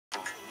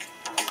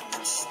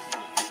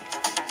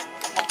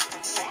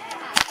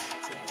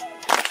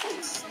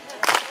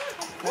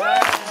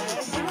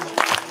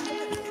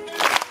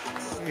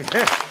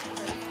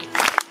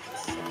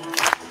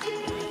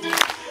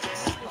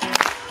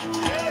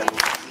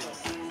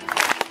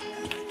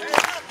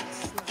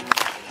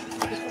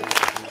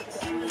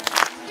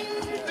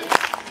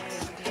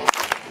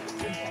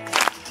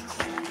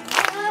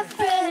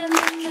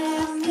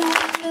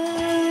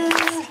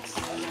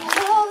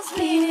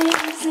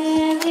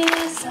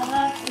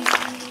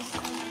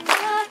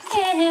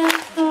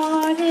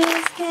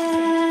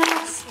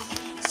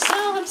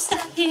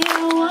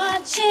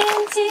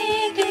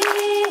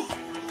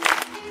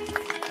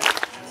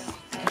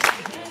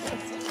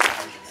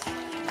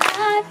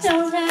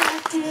Don't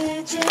have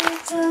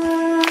digital,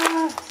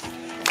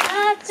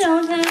 I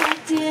don't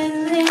have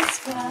endless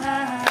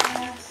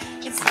fire.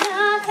 It's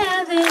not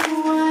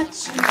having what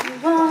you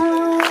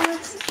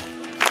want,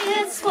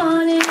 it's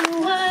wanting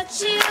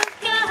what you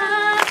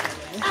got.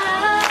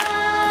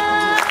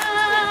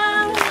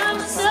 I'm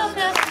so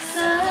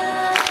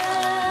concerned,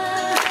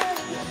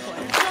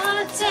 I'm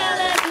gonna tell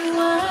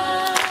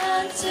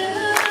everyone to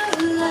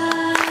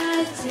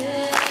lighten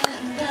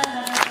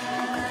up.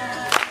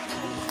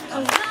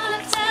 I'm gonna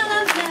tell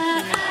them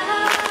that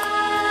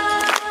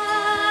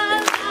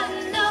I'm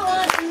no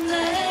one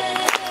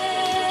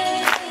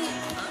late.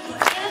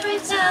 Every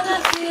time I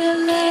feel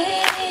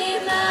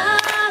lame,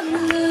 I'm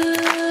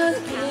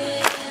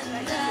looking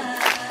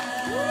up.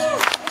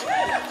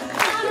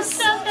 I'm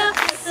soaked up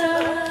in the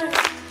sun.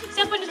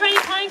 Jump when it's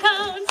raining pine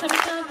cones. I'm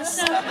soaked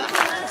up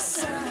in the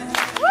sun.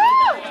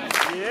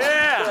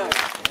 Yeah!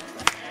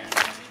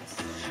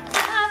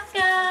 I've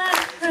got a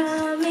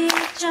crummy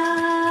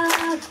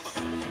job.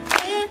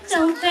 It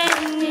don't pay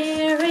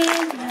near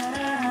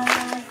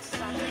enough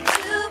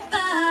to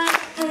buy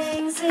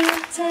things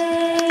it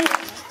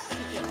takes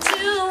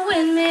to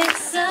win me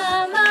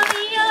some of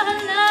your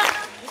love.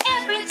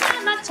 Every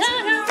time I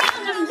turn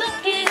around, I'm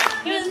looking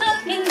up, you're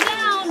looking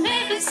down.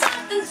 Maybe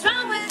something's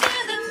wrong with you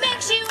that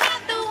makes you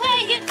act the way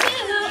you do.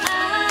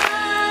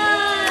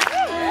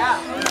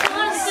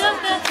 I'm so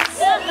good for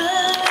summer.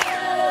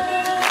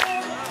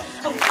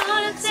 I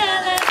wanna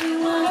tell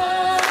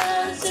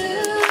everyone to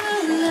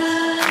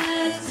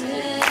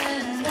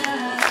lighten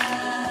up.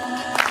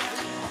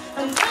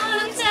 I'm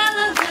gonna tell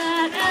them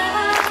that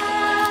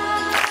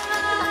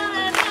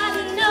I'm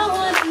no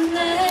one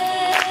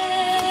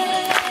late.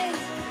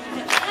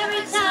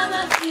 Every time I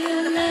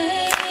feel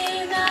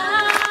lame,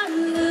 I'm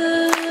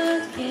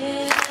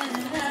looking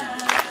up.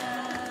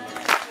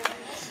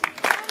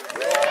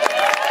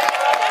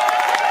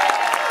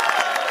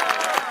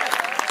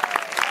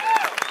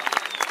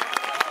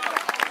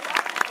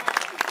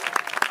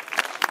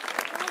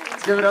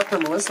 Let's give it up for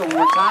Melissa one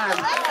more time.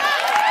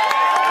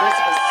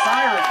 Elizabeth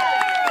Siren.